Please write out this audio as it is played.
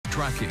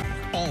tracking,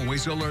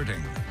 always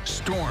alerting.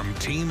 Storm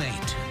Team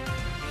 8.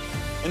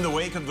 In the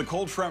wake of the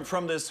cold front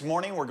from this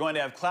morning, we're going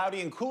to have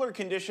cloudy and cooler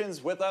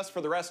conditions with us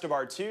for the rest of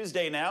our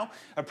Tuesday now.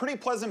 A pretty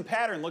pleasant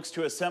pattern looks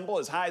to assemble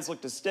as highs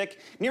look to stick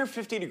near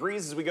 50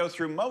 degrees as we go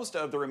through most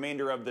of the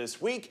remainder of this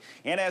week.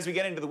 And as we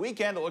get into the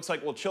weekend, it looks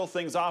like we'll chill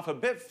things off a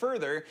bit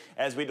further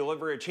as we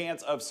deliver a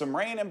chance of some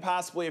rain and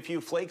possibly a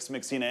few flakes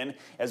mixing in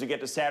as we get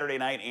to Saturday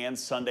night and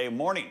Sunday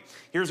morning.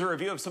 Here's a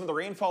review of some of the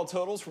rainfall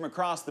totals from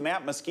across the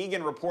map.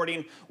 Muskegon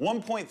reporting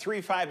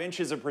 1.35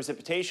 inches of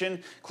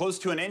precipitation, close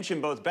to an inch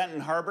in both Benton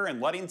Harbor and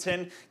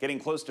Ludington, getting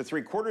close to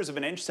 3/4 of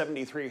an inch,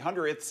 73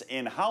 hundredths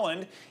in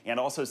Holland, and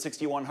also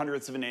 61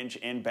 hundredths of an inch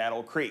in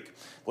Battle Creek.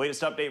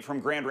 Latest update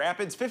from Grand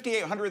Rapids,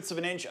 58 hundredths of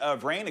an inch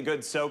of rain, a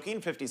good soaking,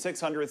 56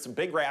 hundredths in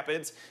Big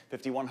Rapids,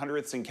 51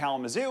 hundredths in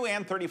Kalamazoo,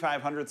 and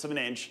 35 hundredths of an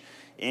inch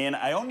in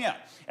Ionia.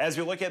 As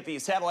we look at the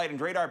satellite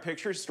and radar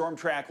pictures, Storm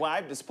Track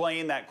Live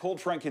displaying that cold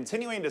front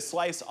continuing to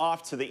slice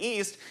off to the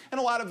east, and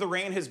a lot of the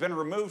rain has been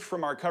removed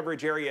from our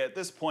coverage area at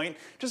this point.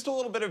 Just a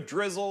little bit of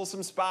drizzle,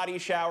 some spotty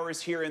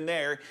showers here and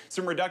there,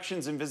 some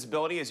reductions in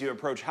visibility as you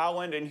approach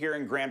Howland and here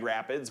in Grand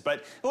Rapids, but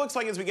it looks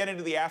like as we get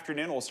into the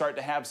afternoon, we'll start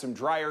to have some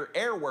drier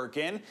air work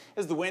in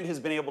as the wind has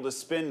been able to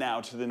spin now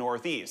to the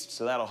northeast,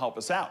 so that'll help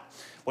us out.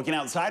 Looking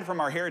outside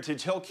from our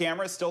Heritage Hill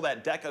camera, still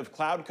that deck of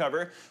cloud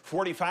cover,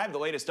 45, the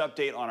latest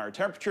update on our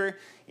temperature,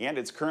 and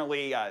it's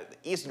currently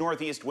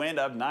east-northeast wind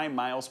of 9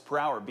 miles per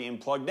hour being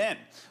plugged in.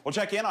 We'll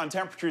check in on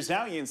temperatures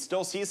now. You can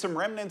still see some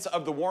remnants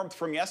of the warmth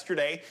from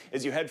yesterday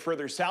as you head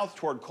further south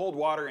toward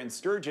Coldwater and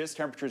Sturgis.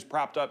 Temperatures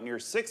propped up near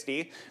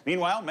 60.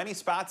 Meanwhile, many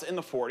spots in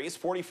the 40s,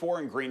 44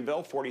 in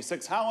Greenville,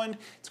 46 Howland.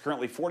 It's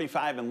currently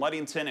 45 in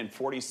Ludington and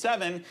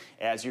 47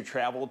 as you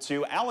travel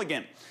to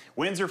Allegan.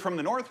 Winds are from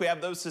the north. We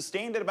have those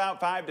sustained at about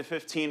 5 to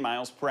 15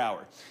 miles per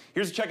hour.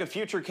 Here's a check of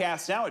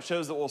Futurecast now. It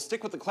shows that we'll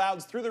stick with the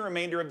clouds through the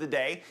remainder of the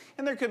day,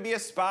 and there could be a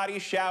spotty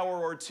shower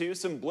or two,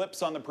 some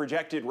blips on the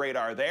projected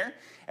radar there.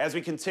 As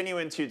we continue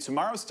into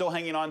tomorrow, still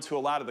hanging on to a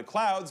lot of the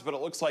clouds, but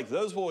it looks like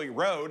those will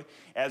erode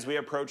as we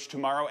approach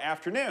tomorrow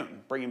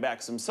afternoon, bringing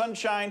back some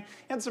sunshine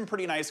and some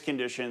pretty nice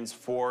conditions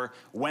for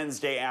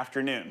Wednesday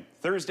afternoon.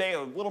 Thursday,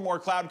 a little more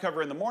cloud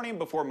cover in the morning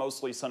before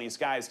mostly sunny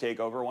skies take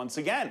over once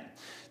again.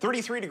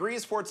 33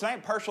 degrees for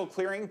tonight, partial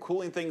clearing,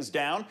 cooling things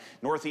down.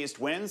 Northeast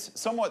winds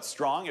somewhat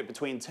strong at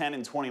between 10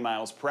 and 20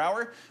 miles per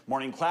hour.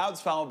 Morning clouds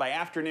followed by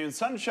afternoon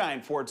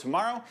sunshine for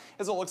tomorrow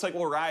as it looks like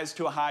we'll rise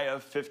to a high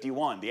of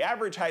 51. The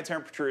average high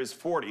temperature is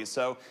 40,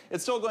 so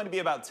it's still going to be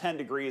about 10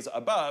 degrees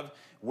above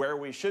where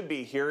we should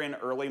be here in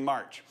early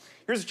March.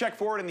 Here's a check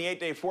forward in the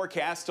 8-day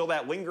forecast. Still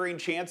that lingering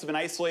chance of an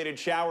isolated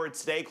shower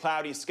today,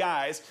 cloudy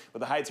skies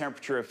with a high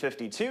temperature of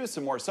 52.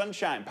 Some more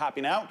sunshine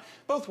popping out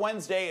both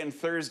Wednesday and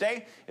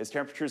Thursday as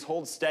temperatures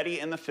hold steady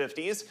in the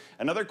 50s.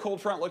 Another cold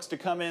front looks to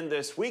come in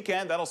this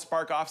weekend. That'll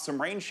spark off some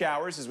rain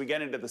showers as we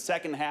get into the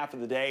second half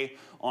of the day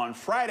on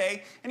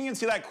Friday. And you can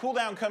see that cool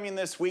down coming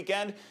this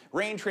weekend.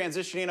 Rain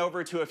transitioning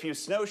over to a few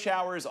snow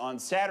showers on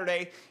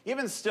Saturday.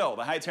 Even still,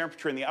 the high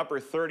temperature in the upper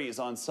 30s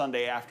on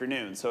Sunday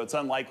afternoon. So it's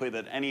unlikely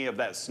that any of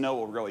that snow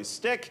will really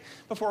stick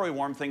before we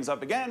warm things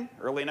up again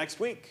early next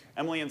week.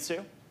 Emily and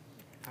Sue.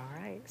 All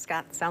right,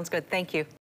 Scott, sounds good. Thank you.